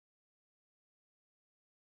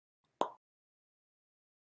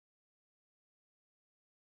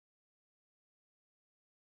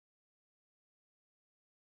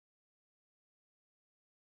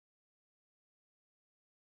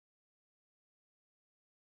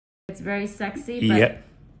It's very sexy, but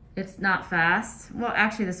it's not fast. Well,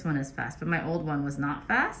 actually this one is fast, but my old one was not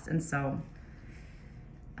fast. And so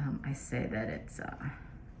I say that it's,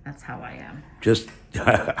 that's how I am. Just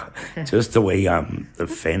the way the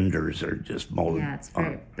fenders are just molded. Yeah, it's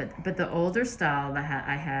very, but the older style that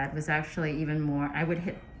I had was actually even more, I would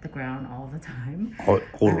hit the ground all the time. Oh,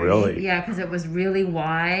 really? Yeah, because it was really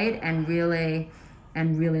wide and really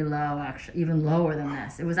low, actually, even lower than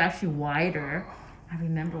this. It was actually wider. I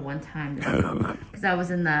remember one time, because I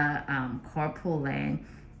was in the carpool lane,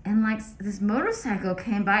 and like this motorcycle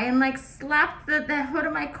came by and like slapped the hood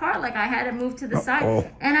of my car, like I had it moved to the side.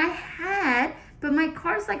 And I had, but my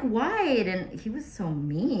car's like wide, and he was so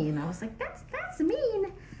mean. I was like, that's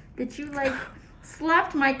mean that you like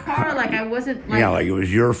slapped my car like I wasn't like. Yeah, like it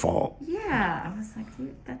was your fault. Yeah, I was like,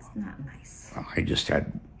 dude, that's not nice. I just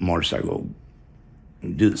had motorcycle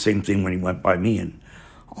do the same thing when he went by me, and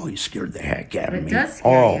he scared the heck out of me. It does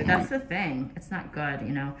scare you. That's the thing. It's not good,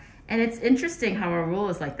 you know. And it's interesting how our rule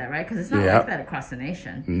is like that, right? Because it's not like that across the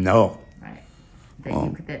nation. No. Right.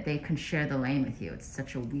 That they can share the lane with you. It's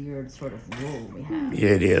such a weird sort of rule we have.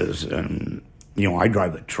 It is. And, you know, I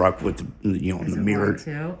drive a truck with, the mirror.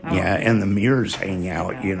 Too? Oh, yeah, and the mirrors hang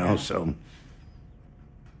out, so.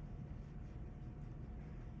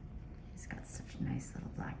 He's got such nice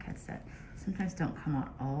little blackheads that sometimes don't come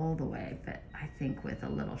out all the way, but I think with a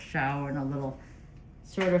little shower and a little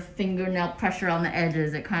sort of fingernail pressure on the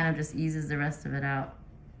edges, it kind of just eases the rest of it out.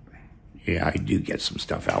 Yeah, I do get some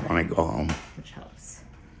stuff out when I go home. Which helps.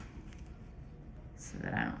 So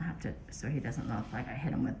that I don't have to, so he doesn't look like I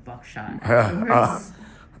hit him with buckshot. I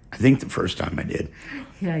think the first time I did.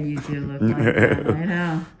 Yeah, you do look like that, I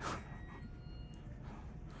know.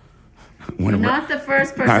 You're not the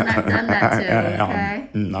first person I've done that to, okay?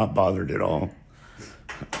 I'm not bothered at all.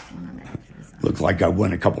 Looked like I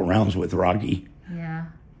won a couple rounds with Rocky. Yeah.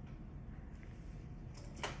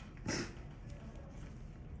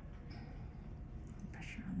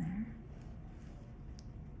 Pressure on there.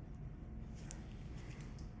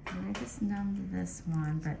 And I just numbed this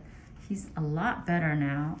one, but he's a lot better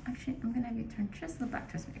now. Actually, I'm going to have you turn just a little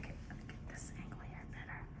back towards me. Okay, let me get this angle here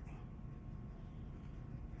better.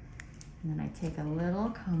 And then I take a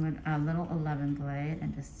little 11 blade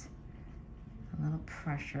and just a little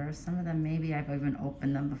pressure. Some of them, maybe I've even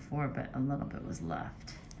opened them before, but a little bit was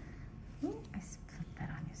left. Ooh, I flipped that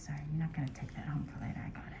on you. Sorry, you're not going to take that home for later. I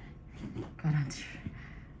got it. Got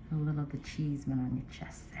on the cheese went on your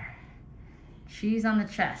chest there. Cheese on the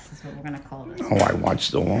chest is what we're going to call this. Oh, I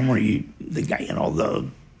watched the one where the guy had all the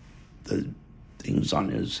things on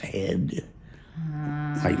his head.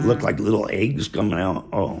 Like looked like little eggs coming out.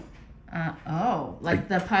 Like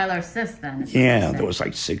the pilar cysts then. Yeah, there was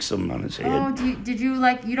like 6 of them on his head. Oh, did you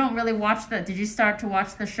you don't really watch did you start to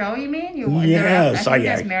watch the show, you mean? Yes. I think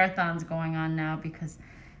there's marathons going on now because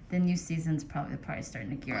the new season's probably starting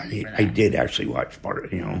to gear up for that. I did actually watch part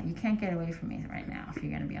of it, You can't get away from me right now if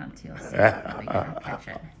you're going to be on TLC. You're really going to catch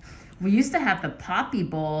it. We used to have the Poppy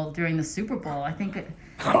Bowl during the Super Bowl. I think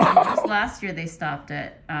just last year they stopped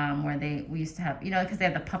it, where we used to have, because they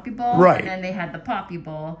had the Puppy Bowl, right, and then they had the Poppy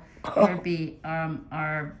Bowl. There'd be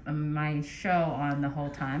my show on the whole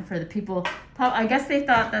time for the people. I guess they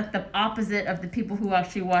thought that the opposite of the people who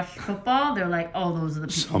actually watch football. They're like, oh, those are the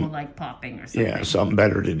people who like popping or something. Yeah, something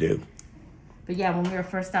better to do. But yeah, when we were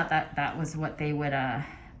first out, that was what they would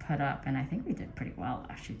put up, and I think we did pretty well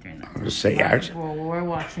actually during that. I was say actually, we're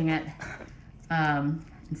watching it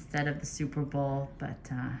instead of the Super Bowl, but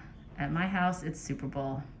at my house it's Super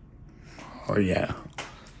Bowl. Oh yeah,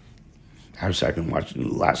 I was second watching.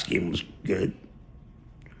 The last game was good.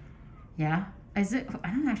 Yeah, is it? I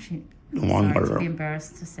don't actually. I'm sorry to be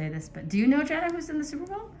embarrassed to say this, but do you know, Jenna, who's in the Super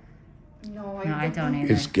Bowl? No, I don't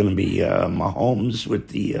either. It's gonna be Mahomes with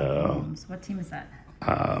the. Mahomes. What team is that?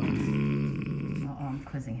 I'm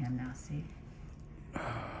quizzing him now. See.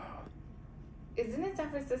 Isn't it San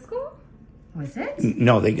Francisco? Was it?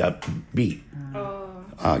 No, they got beat. Oh.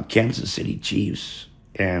 Kansas City Chiefs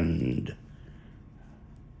and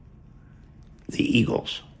the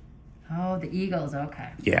Eagles. Oh, the Eagles. Okay.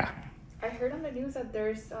 Yeah. I heard on the news that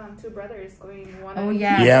there's 2 brothers going. Oh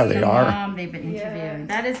yeah. Yeah, they are. Mom, they've been interviewing. Yeah.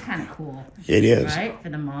 That is kind of cool. It is. Right for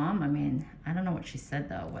the mom. I mean, I don't know what she said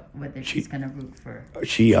though. Whether she's gonna root for both.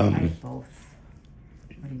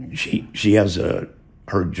 What are you gonna she has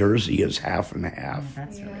her jersey is half and half. Oh,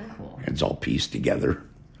 that's really cool. It's all pieced together.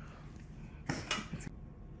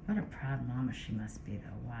 What a proud mama she must be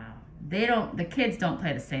though. Wow. The kids don't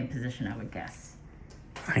play the same position, I would guess.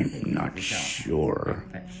 I'm not sure.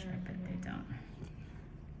 I bet they don't.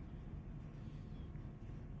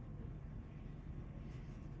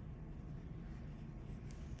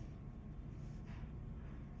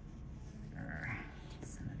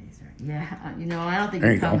 Yeah, you know, I don't think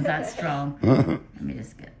There it you go. comes that strong. Let me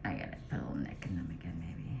just I get it, put a little nick in them again,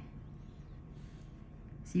 maybe.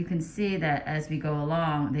 So you can see that as we go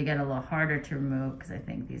along, they get a little harder to remove because I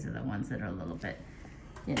think these are the ones that are a little bit,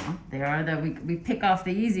 you know, they are we pick off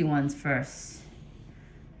the easy ones first.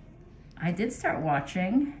 I did start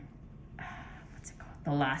watching, what's it called?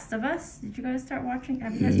 The Last of Us. Did you guys start watching?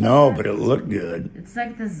 Have you guys No, watched but that? it looked good. It's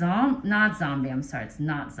like the not zombie, I'm sorry, it's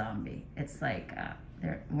not zombie. It's like,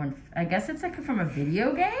 I guess it's like from a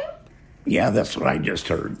video game? Yeah, that's what I just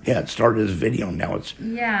heard. Yeah, it started as a video. Now it's...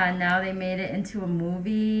 Yeah, now they made it into a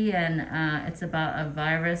movie, and it's about a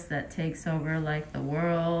virus that takes over like the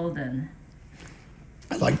world, and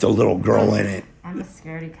I like the little girl in it. I'm a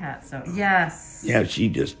scaredy cat, so yes. Yeah, she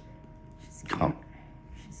just... She's cute.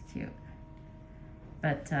 She's cute.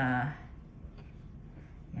 But yeah,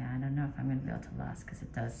 I don't know if I'm gonna be able to last because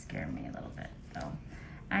it does scare me a little bit, though.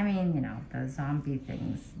 I mean, you know, the zombie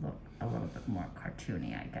things look a little bit more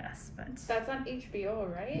cartoony, I guess, but... That's on HBO,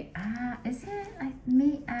 right? Is it? I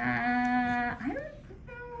don't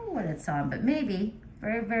know what it's on, but maybe.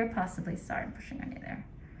 Very, very possibly. Sorry, I'm pushing on you there.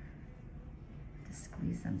 Just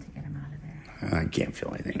squeeze them to get them out of there. I can't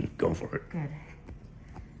feel anything. Go for it. Good.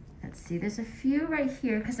 Let's see. There's a few right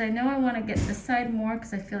here, because I know I want to get this side more,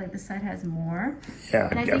 because I feel like this side has more. Yeah,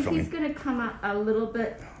 and I definitely. think he's going to come out a little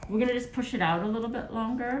bit... We're going to just push it out a little bit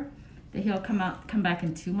longer. That he'll come back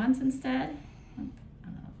in 2 months instead.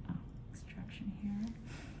 Extraction here.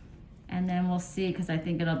 And then we'll see, because I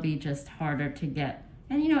think it'll be just harder to get.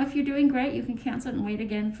 And, you know, if you're doing great, you can cancel it and wait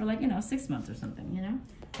again for, like, you know, 6 months or something, you know?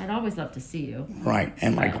 I'd always love to see you. Right,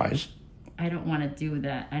 and likewise. I don't want to do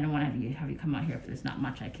that. I don't want to have you come out here if there's not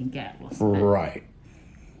much I can get. Right.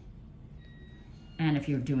 And if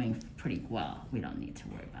you're doing pretty well, we don't need to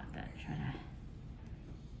worry about that. Try to...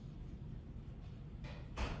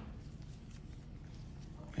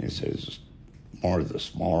 This is more of the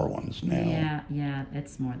smaller ones now. Yeah,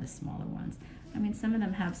 it's more the smaller ones. I mean, some of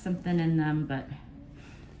them have something in them, but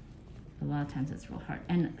a lot of times it's real hard.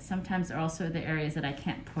 And sometimes there are also the areas that I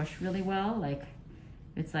can't push really well. Like,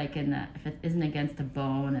 it's like if it isn't against a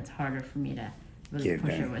bone, it's harder for me to really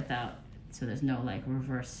push it without, so there's no like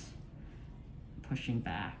reverse pushing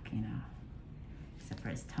back, you know, except for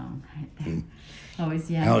his tongue right there. Always,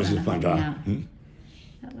 yeah. How is his tongue?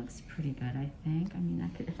 That looks pretty good, I think. I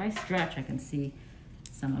mean, if I stretch, I can see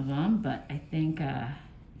some of them, but I think I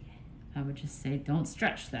would just say don't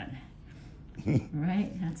stretch then.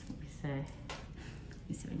 Right? That's what we say. Let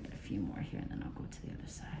me see if I can get a few more here, and then I'll go to the other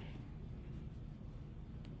side.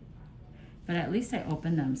 But at least I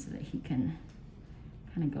open them so that he can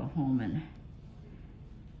kind of go home and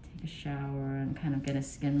take a shower and kind of get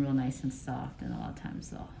his skin real nice and soft. And a lot of times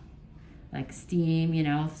they'll like steam, you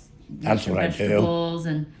know, that's what vegetables I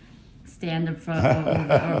do. And stand in front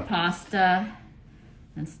or pasta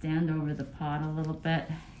and stand over the pot a little bit.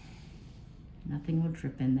 Nothing will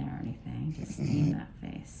drip in there or anything. Just steam that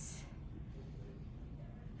face.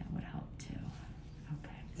 That would help too.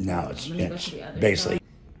 Okay. No, it's Side. basically.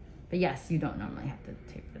 But yes, you don't normally have to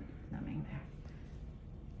take the numbing there.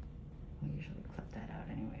 We usually clip that out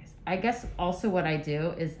anyways. I guess also what I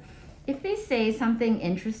do is if they say something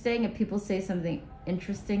interesting, if people say something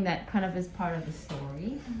interesting that kind of is part of the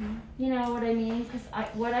story, you know what I mean? Because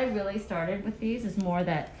what I really started with these is more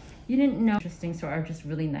that you didn't know interesting story are just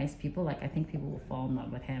really nice people. Like I think people will fall in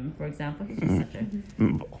love with him, for example. He's just such a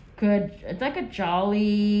good, it's like a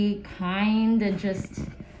jolly, kind, and just...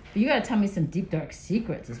 But you gotta tell me some deep, dark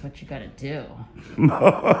secrets is what you gotta do.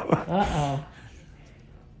 Uh-oh.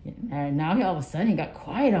 Now all of a sudden he got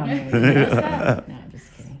quiet on me. You notice that? No, I'm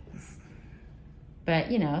just kidding.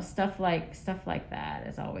 But, you know, stuff like that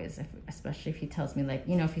is always, especially if he tells me, like,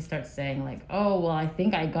 you know, if he starts saying, like, oh, well, I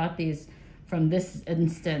think I got these from this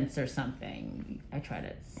instance or something. I kind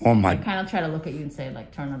of try to look at you and say,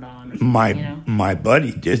 like, turn it on or something, you know? My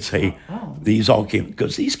buddy did say these all came,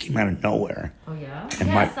 because these came out of nowhere. Oh, yeah? And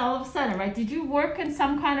yes, all of a sudden, right? Did you work in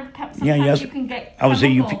some kind of, yes. You can get I was a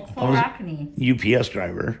acne. UPS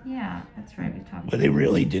driver. Yeah, that's right. We talked But they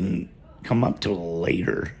really didn't come up till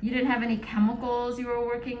later. You didn't have any chemicals you were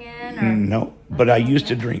working in? Or? No, but I used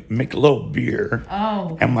to drink Michelob beer.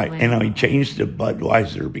 Oh. And I changed to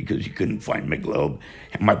Budweiser because you couldn't find Michelob.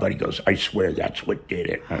 And my buddy goes, I swear that's what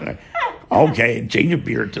did it. I'm like, okay, change of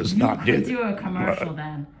beer does not do it. You could do a commercial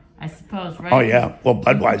then, I suppose, right? Oh, yeah. Well,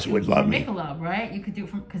 Budweiser would love me. Michelob, right? You could do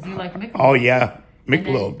it because you like Michelob. Oh, yeah.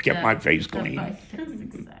 Michelob kept my face clean.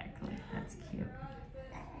 Exactly. That's cute.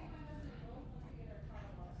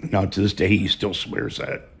 Now, to this day, he still swears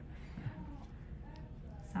that.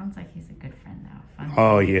 Sounds like he's a good friend now.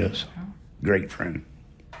 Oh, he is. Great friend.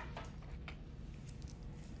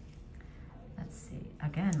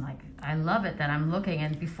 I love it that I'm looking.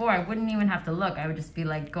 And before, I wouldn't even have to look. I would just be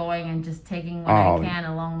like going and just taking what I can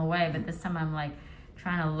along the way. But this time I'm like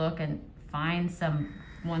trying to look and find some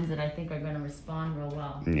ones that I think are going to respond real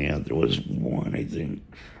well. Yeah, there was one, I think.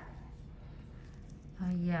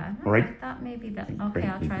 Oh, yeah. Right. I thought maybe that. Okay,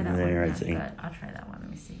 I'll try that there, one. I think. Good. I'll try that one. Let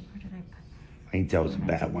me see. Where did I put? I think that was a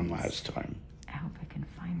bad one last time. I hope I can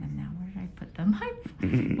find them now. Where did I put them?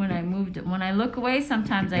 When I look away,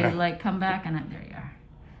 sometimes I like come back and there you are.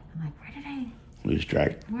 I'm like, where did I lose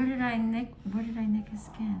track? Where did I nick his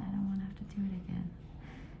skin? I don't want to have to do it again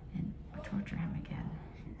and torture him again.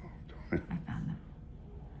 I found them.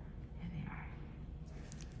 There they are.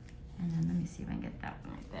 And then let me see if I can get that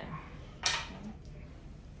one right there.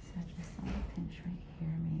 So just a little pinch right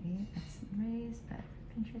here, maybe. That's raised, but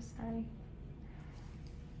pinch your side.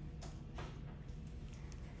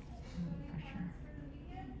 Pressure.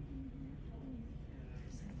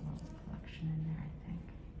 There's a little collection in there, I think.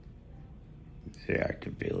 Yeah, I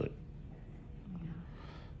could feel it. Yeah.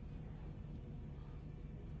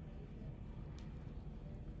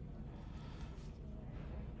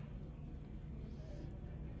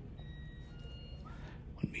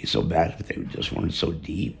 Wouldn't be so bad if they just weren't so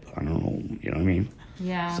deep. I don't know, you know what I mean?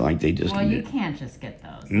 Yeah. It's like they just... Well, you can't just get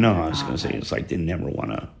those. No, I was going to say, it's like they never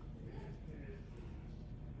want to...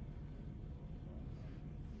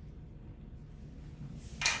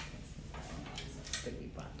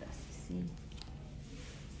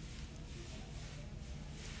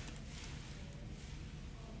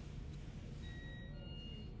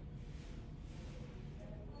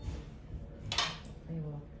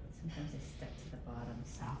 Sometimes they stick to the bottom,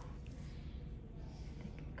 so I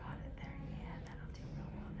think I got it there. Yeah, that'll do real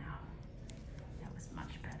well now. That was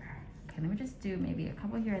much better. Okay, let me just do maybe a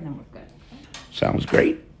couple here and then we're good. Sounds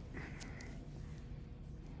great.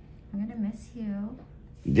 I'm gonna miss you.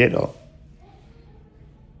 Ditto.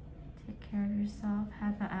 Take care of yourself.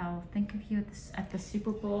 I'll think of you at the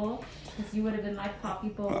Super Bowl because you would have been my Poppy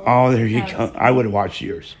Bowl. Oh, there you go. I would have watched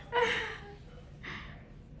yours.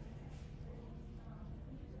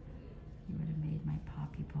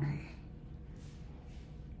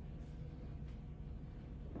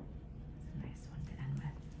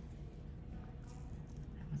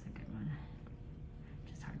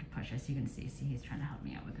 As you can see, he's trying to help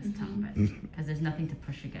me out with his tongue, but because there's nothing to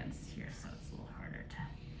push against here, so it's a little harder to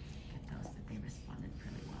get those, but they responded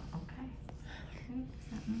pretty well. Okay. Okay, does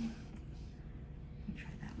that mean? Let me try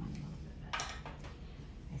that one a little bit better.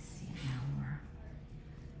 I see it now more.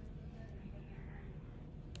 Right here.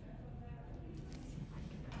 Let's see if I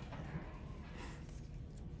can get that better.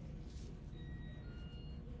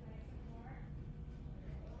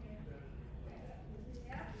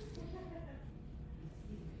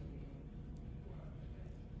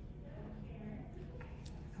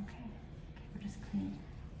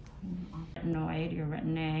 Retinoid, your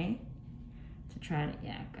retin-A, to try to,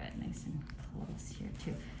 yeah, good, nice and close here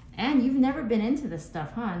too. And you've never been into this stuff,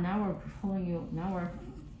 huh? Now we're pulling you,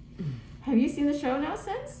 have you seen the show now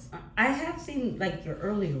since? I have seen like your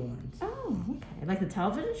earlier ones. Oh, okay. Like the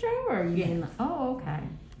television show, or are you getting, oh, okay.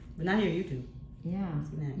 But not your YouTube. Yeah.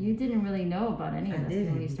 You didn't really know about any of this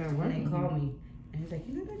when you started working. They called me, and he's like,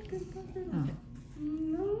 you know that good stuff? I was like,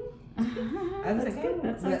 no. I was like, good.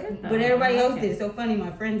 That's so good, though. But everybody else did. So funny, my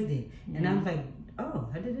friends did. And I was like, oh,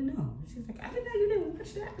 I didn't know. She was like, I didn't know you didn't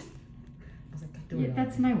watch that. I was like, I do it.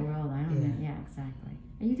 That's my world. I don't know. Yeah, exactly.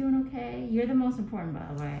 Are you doing okay? You're the most important, by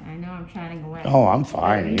the way. I know I'm chatting away. Oh, I'm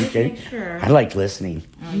fine. Okay. Sure. I like listening.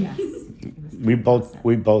 Oh, yes. We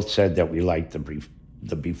both said that we like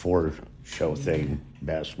the before show thing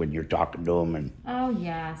best when you're talking to them and. Oh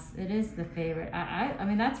yes, it is the favorite. I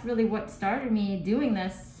mean that's really what started me doing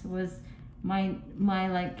this was my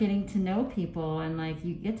like getting to know people, and like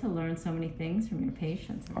you get to learn so many things from your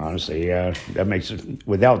patients. Honestly, yeah, that makes it.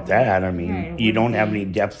 Without that, I mean, right, you don't have any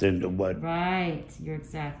depth into what. Right, you're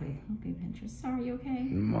exactly. Okay, Pinterest. Sorry, you okay?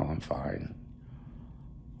 No, I'm fine.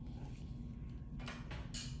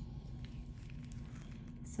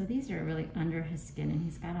 So these are really under his skin, and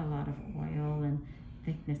he's got a lot of oil and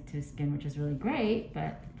thickness to his skin, which is really great.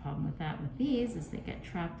 But the problem with that with these is they get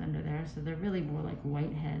trapped under there, so they're really more like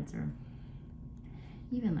whiteheads or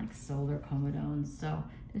even like solar comedones. So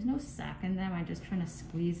there's no sac in them. I'm just trying to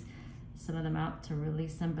squeeze some of them out to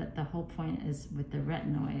release them. But the whole point is with the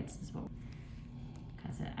retinoids is what,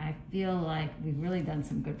 because I feel like we've really done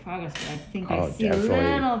some good progress. But I think I see definitely.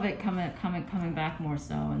 A little bit coming back more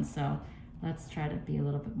so, and so let's try to be a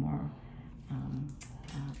little bit more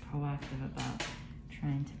proactive about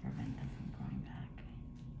trying to prevent them from going back.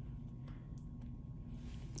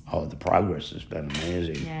 Oh, the progress has been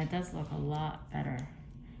amazing. Yeah, it does look a lot better.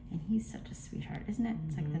 And he's such a sweetheart, isn't it?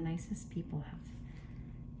 It's like the nicest people have.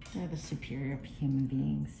 They're the superior human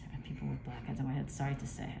beings. And people with blackheads on my head. Sorry to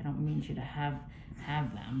say, I don't mean you to have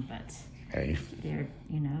them, but Hey. they're,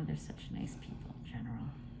 you know, they're such nice people in general.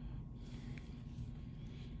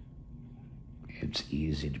 It's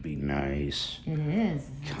easy to be nice. It is.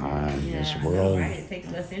 God, this Yeah. world. Right, it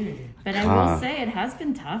takes less energy. But I will say it has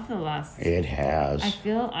been tough the last. It has. I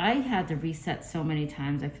feel I had to reset so many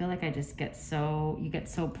times. I feel like I just get so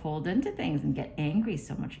pulled into things and get angry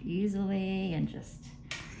so much easily, and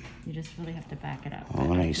you just really have to back it up. Well,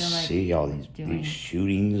 when I feel like see all these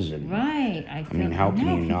shootings and right, I mean, how can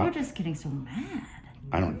you people not? are just getting so mad.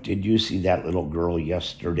 I don't. Did you see that little girl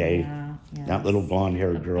yesterday? Yeah. That little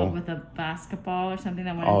blonde-haired girl with a basketball or something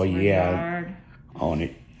that went Oh, into her yeah. yard. Oh, and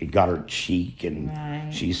it got her cheek, and Right.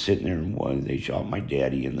 she's sitting there, and they shot my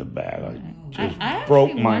daddy in the back. It just I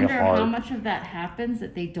broke actually my wonder heart. how much of that happens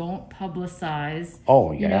that they don't publicize.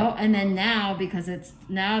 Oh, yeah. You know, and then now because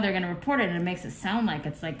now they're going to report it, and it makes it sound like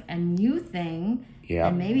it's like a new thing. Yeah.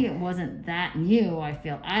 And maybe it wasn't that new. I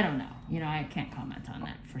feel I don't know. You know, I can't comment on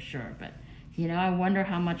that for sure, but you know, I wonder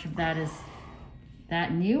how much of that is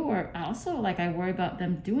that new, or also like I worry about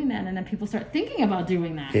them doing that, and then people start thinking about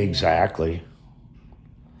doing that. Exactly.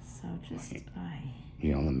 So just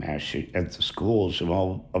You know, the mass shoot at the schools,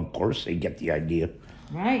 well, of course they get the idea.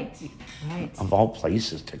 right. Of all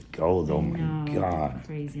places to go, though, my No, God.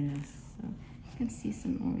 craziness. So you can see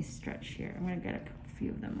some when we stretch here. I'm gonna get a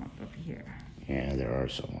few of them up here. Yeah, there are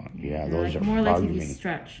some. Yeah, They're those like are more like if bugging you me.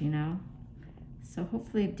 stretch, you know. So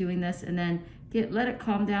hopefully doing this and then let it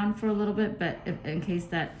calm down for a little bit, but in case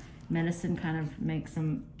that medicine kind of makes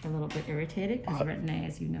them a little bit irritated, because retin A,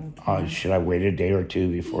 as you know, can. Should I wait a day or two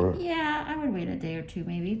before? Yeah, I would wait a day or two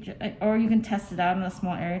maybe, or you can test it out in a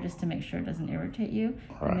small area just to make sure it doesn't irritate you.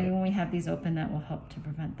 Right. And maybe when we have these open, that will help to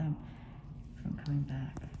prevent them from coming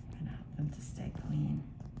back and help them to stay clean.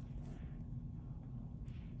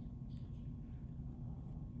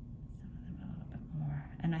 Some of them a little bit more,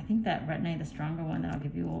 and I think that retin A, the stronger one that I'll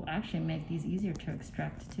give you, will actually make these easier to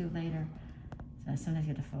extract too later. So sometimes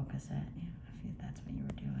you have to focus it. Yeah, I feel that's what you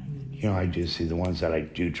were doing. You know, I do see the ones that I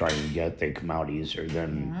do try and get, they come out easier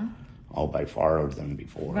than all by far than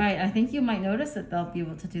before. Right, I think you might notice that they'll be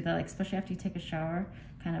able to do that, like, especially after you take a shower.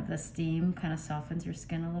 Kind of the steam kind of softens your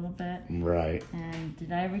skin a little bit. Right. And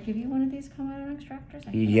did I ever give you one of these Comedone extractors?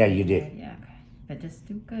 I Yeah, think I you did. Yeah, okay. But just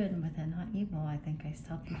do good with it, not evil. I think I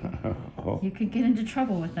tell people. You could get into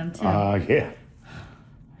trouble with them too. Yeah.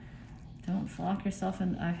 Don't flock yourself.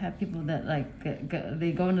 And I've had people that like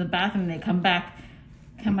they go into the bathroom and they come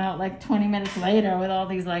out like 20 minutes later with all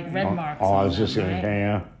these like red marks. Oh, I on was just them, going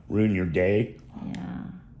right? to ruin your day. Yeah.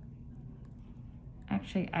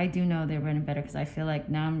 Actually, I do know they're running better because I feel like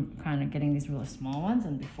now I'm kind of getting these really small ones,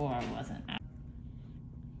 and before I wasn't.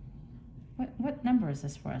 What number is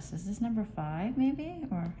this for us? Is this number 5 maybe,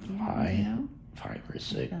 or do you know? 5 or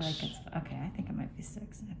 6. I feel like it's okay. I think it might be 6. I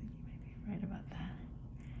think you might be right about that.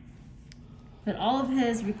 But all of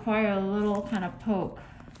his require a little kind of poke.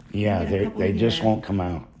 Yeah, they just won't come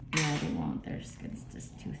out. Yeah, they won't. Their skin's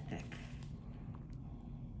just too thick.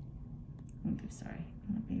 I'm sorry.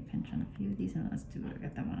 I'm gonna pay a pinch on a few of these, and let's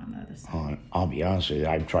get that one on the other side. I'll be honest with you,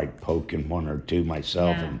 I've tried poking 1 or 2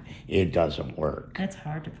 myself, and it doesn't work. It's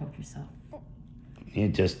hard to poke yourself.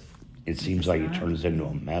 It seems like it turns into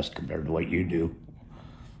a mess compared to what you do.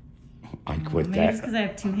 I quit Maybe that. it's because I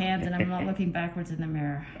have 2 hands and I'm not looking backwards in the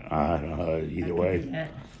mirror. Either way,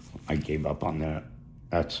 I gave up on that.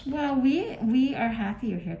 Well, we are happy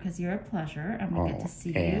you're here because you're a pleasure, and we get to see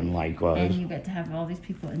you. And likewise. And you get to have all these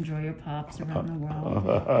people enjoy your pops around the world.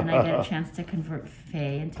 And I get a chance to convert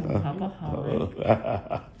Faye into a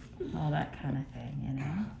popaholic. All that kind of thing, you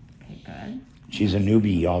know? Okay, good. She's a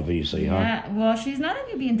newbie, obviously, huh? Yeah, well, she's not a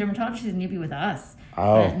newbie in dermatology. She's a newbie with us.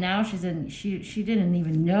 Oh. But now she didn't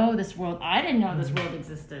even know this world. I didn't know this world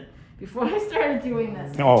existed before I started doing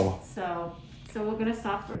this. Oh. So we're going to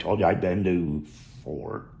stop for... I told you I've been to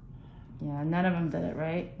 4. Yeah, none of them did it,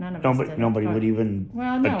 right? None of us did it. Nobody would even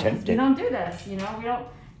attempt we it. don't do this, you know? We don't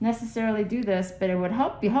necessarily do this, but it would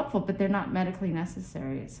be helpful, but they're not medically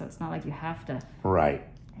necessary, so it's not like you have to. Right.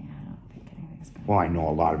 Yeah, I don't think anything's going to... Well, I know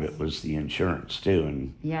a lot of it was the insurance, too,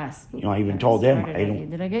 and... Yes. You know, I even told them,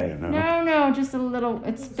 Did I get... No, just a little...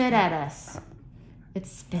 It spit at us. It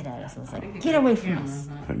spit at us. I was like, get away from us.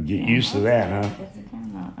 Get used to that, huh? That's a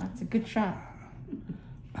camera. That's a good shot.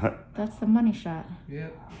 That's the money shot.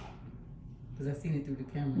 Yep. Because I've seen it through the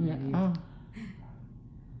camera. Yeah. Oh.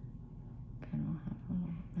 Okay, we'll have a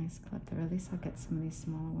little nice clip there. At least I'll get some of these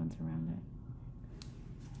smaller ones around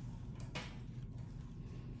it.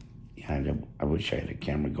 Yeah, I wish I had a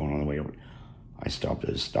camera going all the way over. I stopped at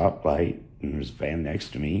a stoplight, and there's a van next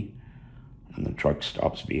to me, and the truck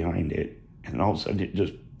stops behind it, and all of a sudden it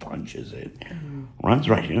just punches it. Runs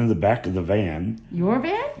right into the back of the van. Your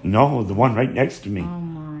van? No, the one right next to me. Oh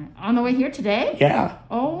my! On the way here today? Yeah.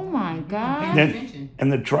 Oh my God!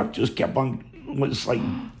 And the truck just kept on, was like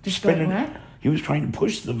Just spinning. going what? He was trying to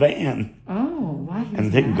push the van. Oh, why?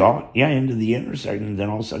 And then got, into the intersection. And then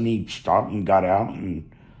all of a sudden he stopped and got out,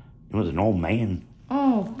 and it was an old man.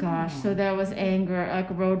 Oh gosh! So there was anger, like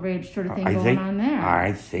a road rage sort of thing going on there.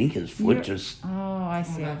 I think his foot just. Oh, I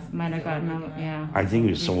see. Might have gotten out. Yeah. I think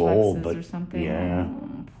he was so Reflexes old, but or something. yeah.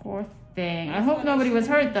 Oh, poor thing. I hope nobody was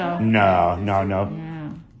hurt though. No.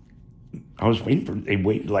 Yeah. I was waiting for. They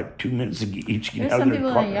waited like 2 minutes to each get There's out some of their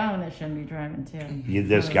people car. that are young that shouldn't be driving too.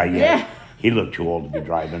 This guy, Yeah. he looked too old to be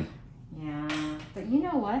driving. Yeah, but you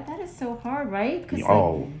know what? That is so hard, right? Because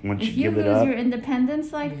Once if you you give it lose up, your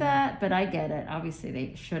independence like that, but I get it. Obviously,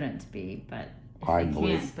 they shouldn't be, but if I they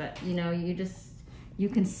believe. can't. But you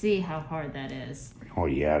can see how hard that is.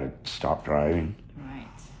 to stop driving. Right.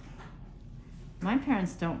 My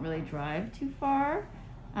parents don't really drive too far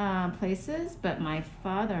places, but my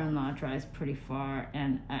father-in-law drives pretty far,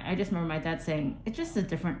 and I just remember my dad saying it's just a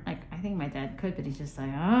different. Like I think my dad could, but he's just like,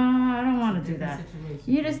 I don't want to do that.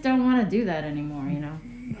 You just don't want to do that anymore, you know.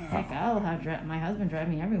 Heck, I'll have my husband drive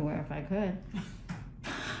me everywhere if I could.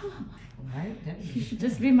 Right? You should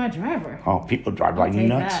just be my driver. Oh, people drive like Take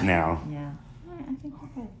nuts that. now. Yeah. I think we're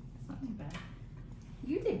good. It's not too bad.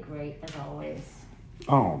 You did great as always.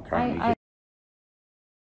 Oh, God. I